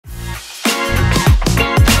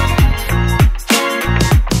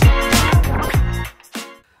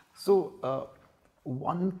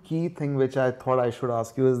one key thing which I thought I should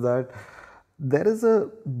ask you is that there is a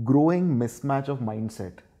growing mismatch of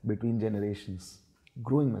mindset between generations.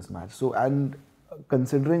 Growing mismatch. So, and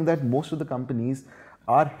considering that most of the companies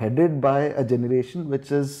are headed by a generation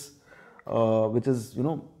which is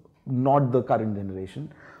not the current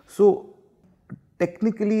generation. So,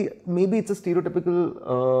 technically, maybe it's a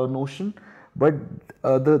stereotypical notion, but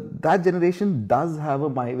that generation does have a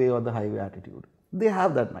my way or the highway attitude. They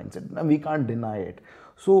have that mindset, and we can't deny it.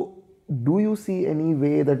 So, do you see any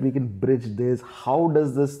way that we can bridge this? How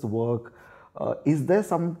does this work? Is there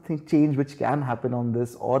something change which can happen on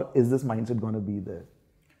this, or is this mindset going to be there?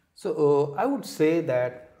 So, I would say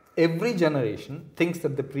that every generation thinks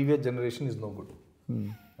that the previous generation is no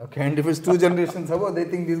good. Okay, and if it's two generations above, they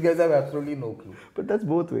think these guys have absolutely no clue. But that's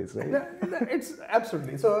both ways, right? It's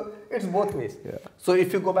absolutely. So, it's both ways. Yeah. So,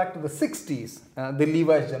 if you go back to the 60s, the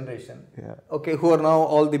Levi's generation, okay, who are now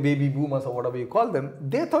all the baby boomers or whatever you call them,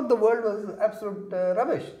 they thought the world was absolute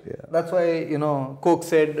rubbish. Yeah. That's why, Coke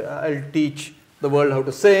said, I'll teach the world how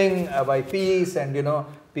to sing, buy peace, and,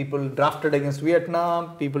 people drafted against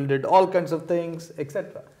Vietnam, people did all kinds of things,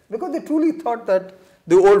 etc. Because they truly thought that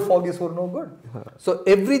the old fogies were no good. So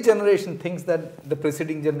every generation thinks that the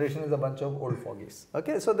preceding generation is a bunch of old fogies.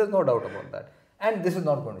 Okay, so there's no doubt about that. And this is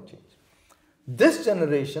not going to change. This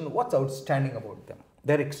generation, what's outstanding about them?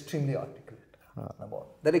 They're extremely articulate.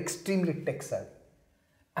 They're extremely tech savvy.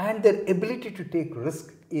 And their ability to take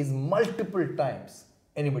risk is multiple times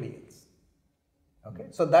anybody else. Okay,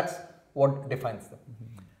 so that's what defines them.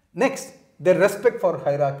 Next, their respect for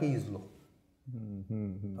hierarchy is low.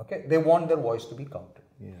 Okay, they want their voice to be counted.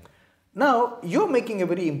 Now, you're making a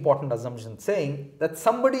very important assumption saying that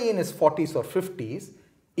somebody in his 40s or 50s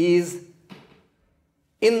is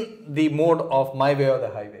in the mode of my way or the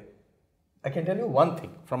highway. I can tell you one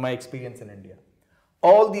thing from my experience in India.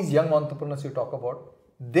 All these young entrepreneurs you talk about,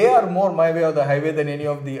 they are more my way or the highway than any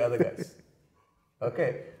of the other guys.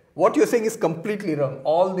 Okay, what you're saying is completely wrong.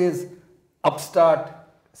 All these upstart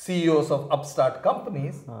CEOs of upstart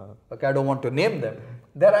companies, okay, I don't want to name them,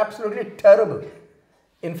 they're absolutely terrible.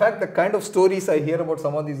 In fact, the kind of stories I hear about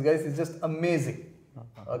some of these guys is just amazing.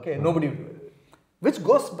 Okay, nobody will do it. Which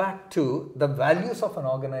goes back to the values of an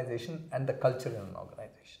organization and the culture in an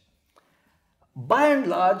organization. By and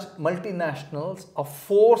large, multinationals are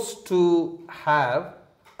forced to have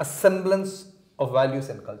a semblance of values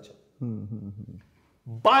and culture.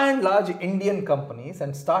 By and large, Indian companies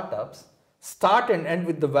and startups start and end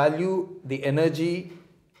with the value, the energy,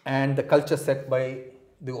 and the culture set by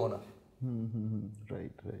the owner.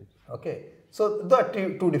 Right. Okay, so there are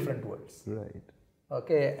two different worlds. Right.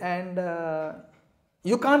 Okay, and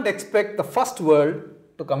you can't expect the first world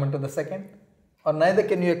to come into the second, or neither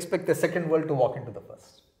can you expect the second world to walk into the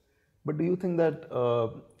first. But do you think that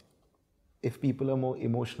if people are more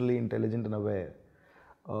emotionally intelligent and aware,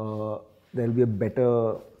 there will be a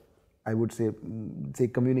better, I would say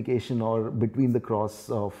communication or between the cross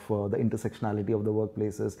of the intersectionality of the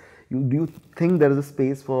workplaces? Do you think there is a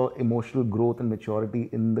space for emotional growth and maturity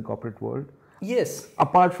in the corporate world? Yes.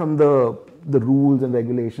 Apart from the rules and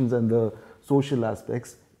regulations and the social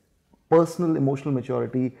aspects, personal emotional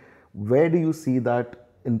maturity, where do you see that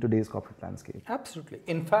in today's corporate landscape? Absolutely.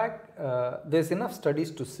 In fact, there's enough studies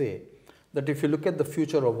to say that if you look at the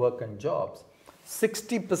future of work and jobs,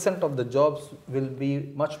 60% of the jobs will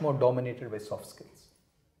be much more dominated by soft skills,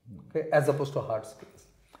 okay, as opposed to hard skills.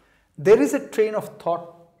 There is a train of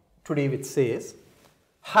thought today which says,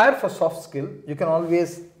 hire for soft skill, you can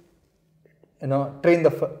always train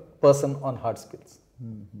the person on hard skills.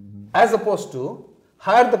 As opposed to,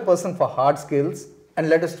 hire the person for hard skills and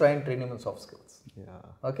let us try and train him on soft skills.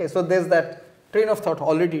 Okay, so there's that train of thought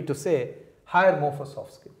already to say, hire more for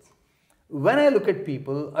soft skills. When I look at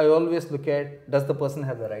people, I always look at, does the person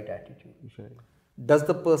have the right attitude? Is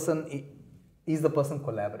the person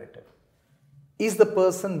collaborative? Is the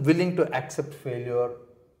person willing to accept failure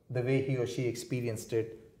the way he or she experienced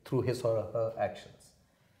it through his or her actions?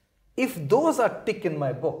 If those are tick in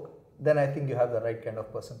my book, then I think you have the right kind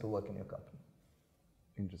of person to work in your company.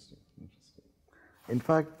 Interesting. In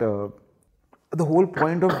fact, the whole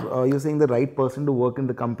point of you're saying the right person to work in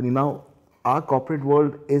the company. Now, our corporate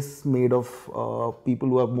world is made of people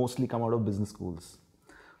who have mostly come out of business schools.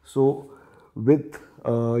 So, with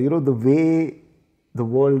the way the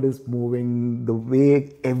world is moving, the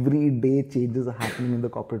way everyday changes are happening in the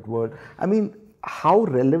corporate world, I mean, how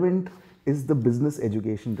relevant is the business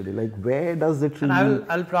education today? Like, where does it really... And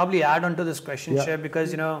I'll probably add on to this question, Shiv,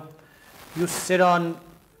 because, you sit on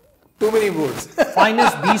Too many boards.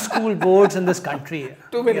 Finest B school boards in this country.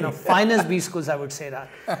 Too many. Finest B schools, I would say that.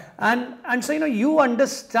 And so, you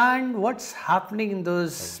understand what's happening in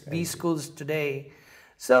those B schools today.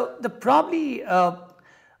 So probably, are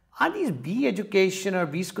these B education or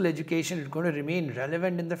B school education going to remain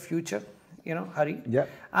relevant in the future, Hari? Yeah.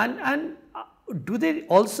 And do they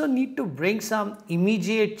also need to bring some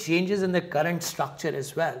immediate changes in the current structure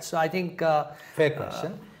as well? So I think... fair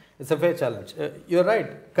question. It's a fair challenge. You're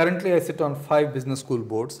right. Currently, I sit on 5 business school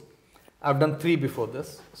boards. I've done 3 before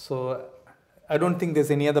this. So I don't think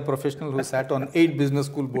there's any other professional who sat on 8 business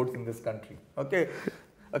school boards in this country. Okay.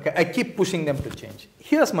 I keep pushing them to change.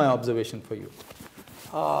 Here's my observation for you.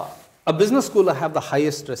 A business school I have the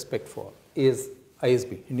highest respect for is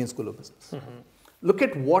ISB, Indian School of Business. Look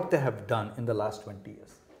at what they have done in the last 20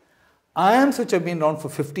 years. IIMs which have been around for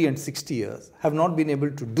 50 and 60 years have not been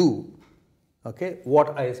able to do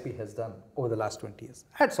what ISB has done over the last 20 years.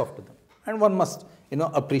 Hats off to them. And one must,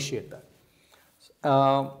 appreciate that.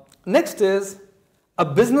 Next is, a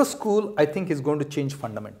business school, I think, is going to change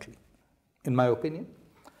fundamentally, in my opinion.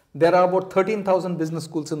 There are about 13,000 business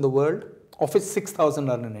schools in the world, of which 6,000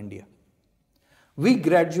 are in India. We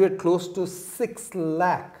graduate close to 6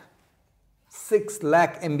 lakh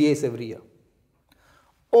MBAs every year.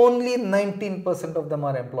 Only 19% of them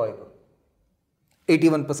are employable.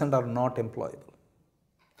 81% are not employable.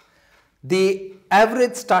 The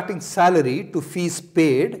average starting salary to fees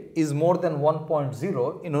paid is more than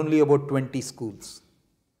 1.0 in only about 20 schools.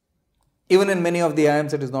 Even in many of the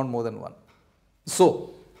IIMs, it is not more than 1.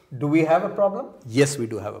 So, do we have a problem? Yes, we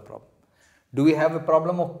do have a problem. Do we have a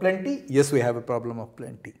problem of plenty? Yes, we have a problem of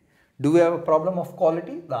plenty. Do we have a problem of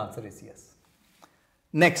quality? The answer is yes.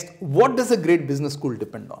 Next, what does a great business school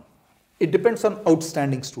depend on? It depends on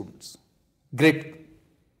outstanding students, great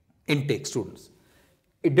intake students.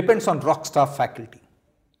 It depends on rock star faculty.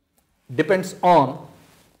 Depends on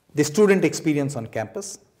the student experience on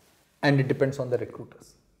campus, and it depends on the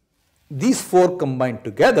recruiters. These 4 combined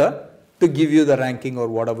together to give you the ranking or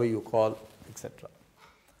whatever you call, etc.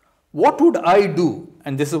 What would I do?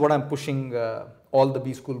 And this is what I'm pushing all the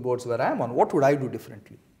B school boards where I am on. What would I do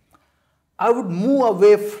differently? I would move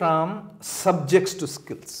away from subjects to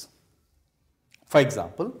skills. For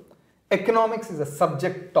example, economics is a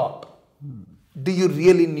subject taught. Do you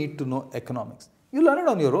really need to know economics? You learn it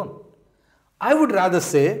on your own. I would rather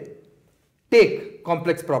say, take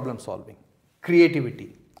complex problem solving,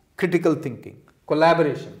 creativity, critical thinking,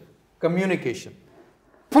 collaboration, communication.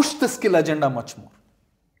 Push the skill agenda much more.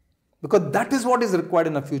 Because that is what is required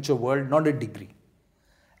in a future world, not a degree.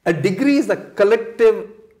 A degree is a collective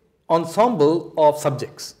ensemble of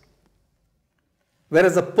subjects,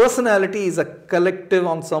 whereas a personality is a collective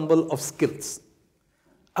ensemble of skills.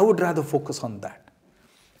 I would rather focus on that.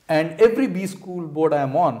 And every B school board I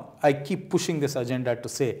am on, I keep pushing this agenda to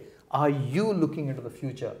say, are you looking into the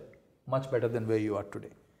future much better than where you are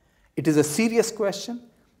today? It is a serious question,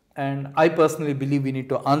 and I personally believe we need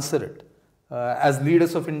to answer it as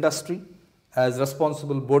leaders of industry, as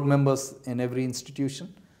responsible board members in every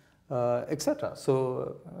institution, etc.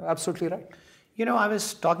 So, absolutely right. I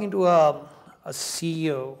was talking to a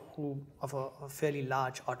CEO of a fairly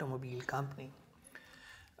large automobile company,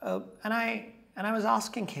 and I was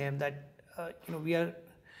asking him that we are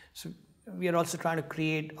also trying to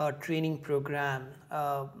create a training program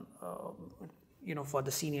for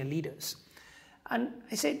the senior leaders, and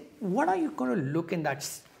I said, what are you going to look in that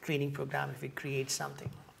training program if we create something?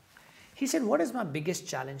 He said, what is my biggest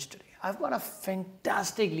challenge today? I've got a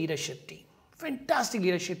fantastic leadership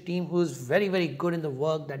team who's very, very good in the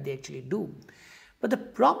work that they actually do. But the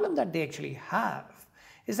problem that they actually have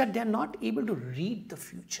is that they're not able to read the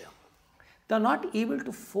future. They're not able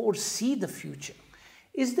to foresee the future.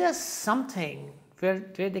 Is there something where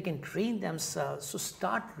they can train themselves to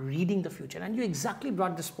start reading the future? And you exactly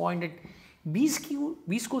brought this point that B school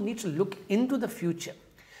needs to look into the future.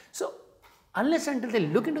 So unless until they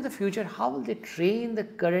look into the future, how will they train the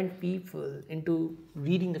current people into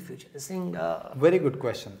reading the future? Very good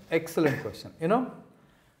question. Excellent question.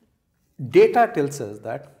 Data tells us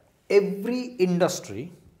that every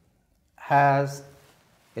industry has,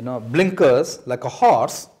 blinkers like a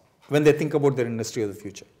horse when they think about their industry of the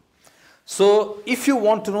future. So if you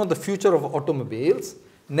want to know the future of automobiles,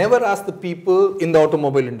 never ask the people in the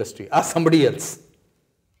automobile industry. Ask somebody else.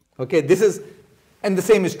 Okay, and the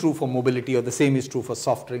same is true for mobility, or the same is true for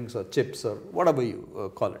soft drinks or chips or whatever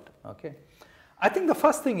you call it. Okay, I think the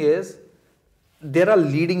first thing is there are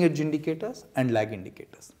leading edge indicators and lag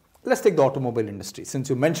indicators. Let's take the automobile industry,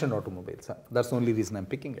 since you mentioned automobiles. That's the only reason I'm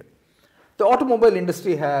picking it. The automobile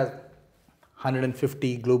industry has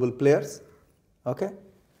 150 global players. Okay,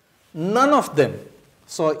 none of them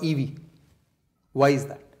saw EV. Why is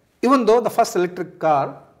that? Even though the first electric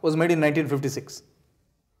car was made in 1956.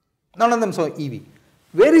 None of them saw EV.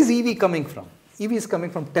 Where is EV coming from? EV is coming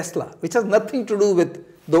from Tesla, which has nothing to do with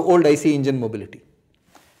the old IC engine mobility.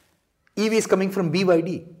 EV is coming from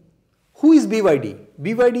BYD. Who is BYD?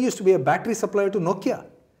 BYD used to be a battery supplier to Nokia.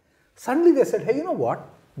 Suddenly they said, hey, you know what?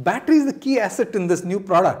 Battery is the key asset in this new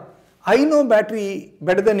product. I know battery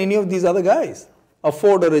better than any of these other guys. A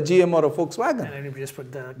Ford or a GM or a Volkswagen. And then you just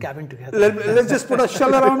put the cabin together. Let's just put a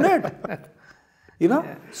shell around it. You know?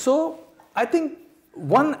 Yeah. So I think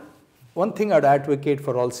one thing I'd advocate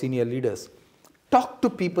for all senior leaders, talk to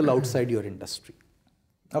people outside your industry.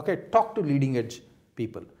 Okay, talk to leading edge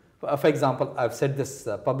people. For example, I've said this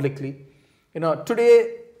publicly. You know,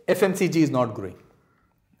 today FMCG is not growing.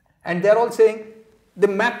 And they're all saying the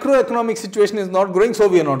macroeconomic situation is not growing, so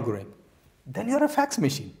we are not growing. Then you're a fax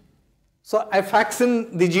machine. So I fax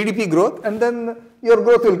in the GDP growth and then your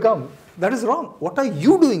growth will come. That is wrong. What are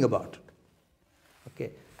you doing about it?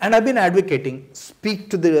 Okay. And I've been advocating,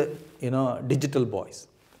 speak to the digital boys,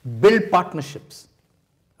 build partnerships.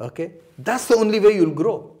 Okay. That's the only way you'll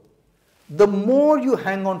grow. The more you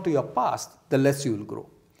hang on to your past, the less you will grow.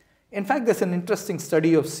 In fact, there's an interesting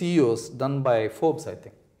study of CEOs done by Forbes, I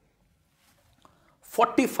think.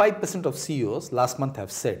 45% of CEOs last month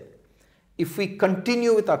have said, if we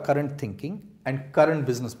continue with our current thinking and current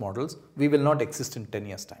business models, we will not exist in 10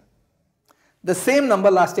 years' time. The same number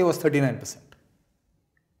last year was 39%.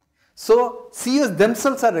 So CEOs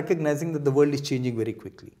themselves are recognizing that the world is changing very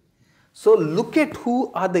quickly. So look at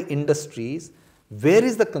who are the industries, where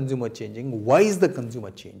is the consumer changing, why is the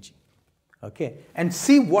consumer changing, okay, and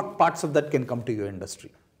see what parts of that can come to your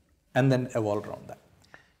industry, and then evolve around that.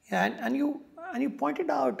 Yeah, and you pointed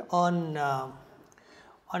out on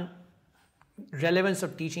relevance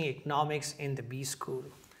of teaching economics in the B school.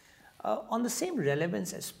 On the same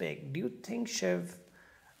relevance aspect, do you think, Shiv,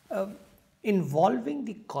 involving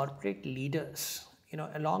the corporate leaders,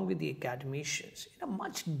 along with the academicians in a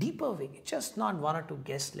much deeper way, just not one or two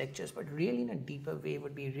guest lectures, but really in a deeper way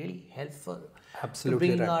would be really helpful. Absolutely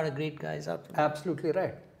to bring right. our great guys up. Absolutely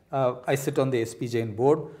right. I sit on the SPJN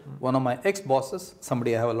board. One of my ex-bosses,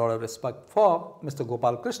 somebody I have a lot of respect for, Mr.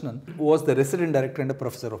 Gopal Krishnan, was the resident director and a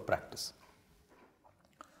professor of practice.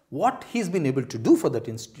 What he's been able to do for that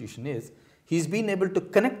institution is, he's been able to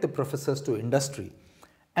connect the professors to industry,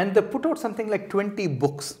 and they put out something like 20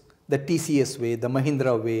 books, the TCS way, the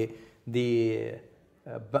Mahindra way, the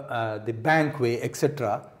bank way,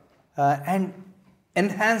 etc., and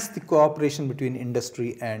enhance the cooperation between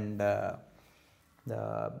industry and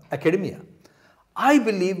academia. I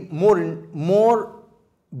believe more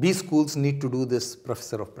B schools need to do this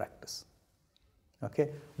professor of practice. Okay,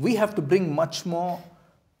 we have to bring much more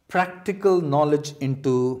practical knowledge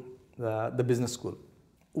into the business school.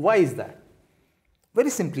 Why is that? Very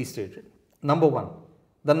simply stated. Number one,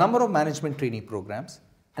 the number of management trainee programs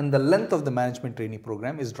and the length of the management trainee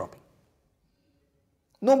program is dropping.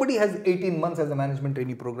 Nobody has 18 months as a management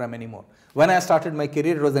trainee program anymore. When I started my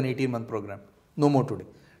career, it was an 18-month program. No more today.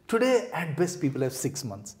 Today, at best, people have 6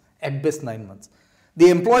 months, at best 9 months. The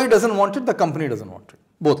employee doesn't want it, the company doesn't want it.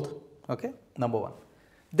 Both. Okay, number one.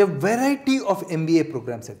 The variety of MBA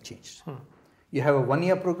programs have changed. You have a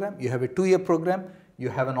 1-year program, you have a 2-year program, you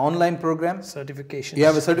have an online program, certification. You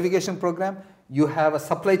have a certification program, you have a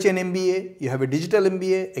supply chain MBA, you have a digital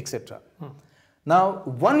MBA, etc. Now,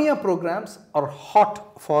 1-year programs are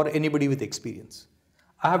hot for anybody with experience.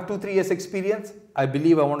 I have 2-3 years experience, I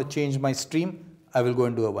believe I want to change my stream, I will go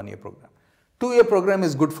and do a 1-year program. 2-year program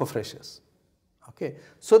is good for freshers. Okay,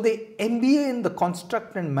 so the MBA in the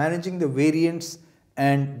construct and managing the variants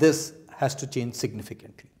and this has to change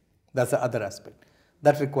significantly. That's the other aspect.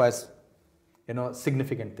 That requires,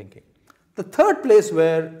 significant thinking. The third place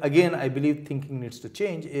where, again, I believe thinking needs to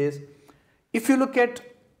change is, if you look at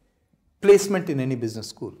placement in any business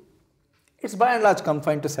school, it's by and large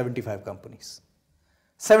confined to 75 companies.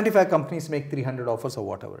 75 companies make 300 offers or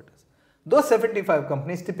whatever it is. Those 75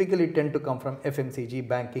 companies typically tend to come from FMCG,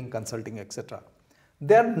 banking, consulting, etc.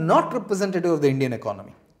 They are not representative of the Indian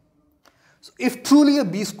economy. So if truly a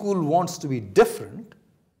B school wants to be different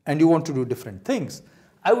and you want to do different things,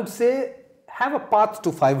 I would say have a path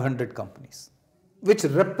to 500 companies which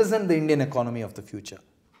represent the Indian economy of the future.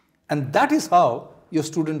 And that is how your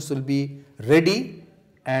students will be ready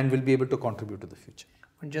and will be able to contribute to the future.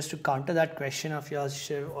 And just to counter that question of yours,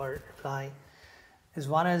 Shiv, or reply, is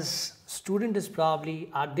one is, student is probably,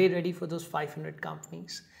 are they ready for those 500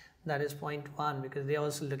 companies? That is point one, because they're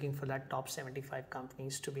also looking for that top 75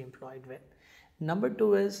 companies to be employed with. Number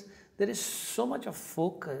two is, there is so much of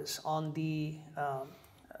focus on the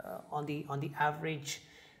on the average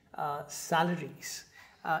salaries.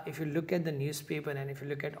 If you look at the newspaper and if you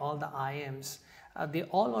look at all the IMs, they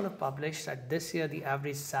all want to publish that this year the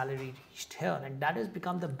average salary reached here, and that has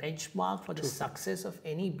become the benchmark for the success of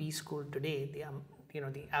any B school today.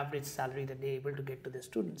 The average salary that they're able to get to their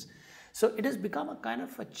students. So it has become a kind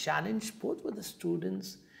of a challenge both for the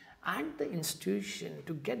students and the institution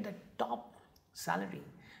to get the top salary,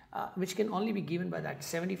 which can only be given by that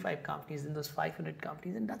 75 companies in those 500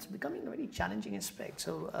 companies, and that's becoming a very challenging aspect.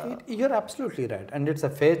 So you're absolutely right, and it's a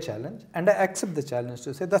fair challenge, and I accept the challenge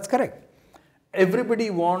to say that's correct.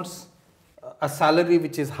 Everybody wants a salary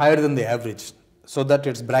which is higher than the average, so that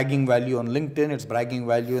it's bragging value on LinkedIn, it's bragging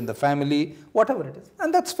value in the family, whatever it is,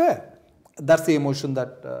 and that's fair. That's the emotion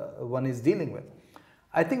that one is dealing with.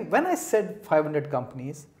 I think when I said 500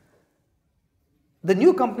 companies, the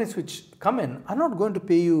new companies which come in are not going to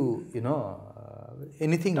pay you,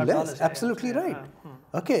 anything less. Absolutely right.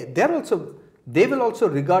 Okay, they will also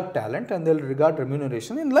regard talent and they'll regard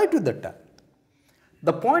remuneration in light with that talent.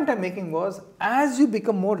 The point I'm making was, as you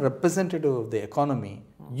become more representative of the economy,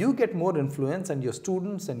 you get more influence, and your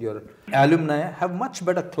students and your alumni have much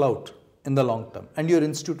better clout in the long term, and your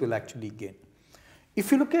institute will actually gain.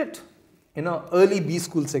 If you look at, early B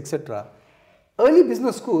schools, etc., early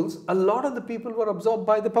business schools, a lot of the people were absorbed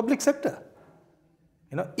by the public sector.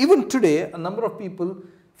 Even today, a number of people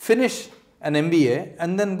finish an MBA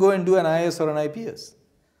and then go and do an IAS or an IPS.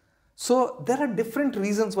 So there are different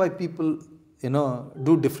reasons why people,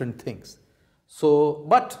 do different things. So,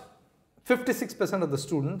 but 56% of the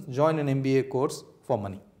students join an MBA course for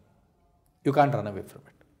money. You can't run away from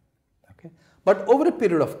it. Okay? But over a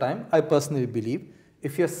period of time, I personally believe,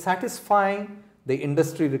 if you're satisfying the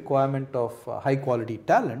industry requirement of high quality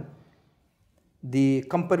talent, the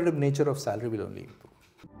competitive nature of salary will only improve.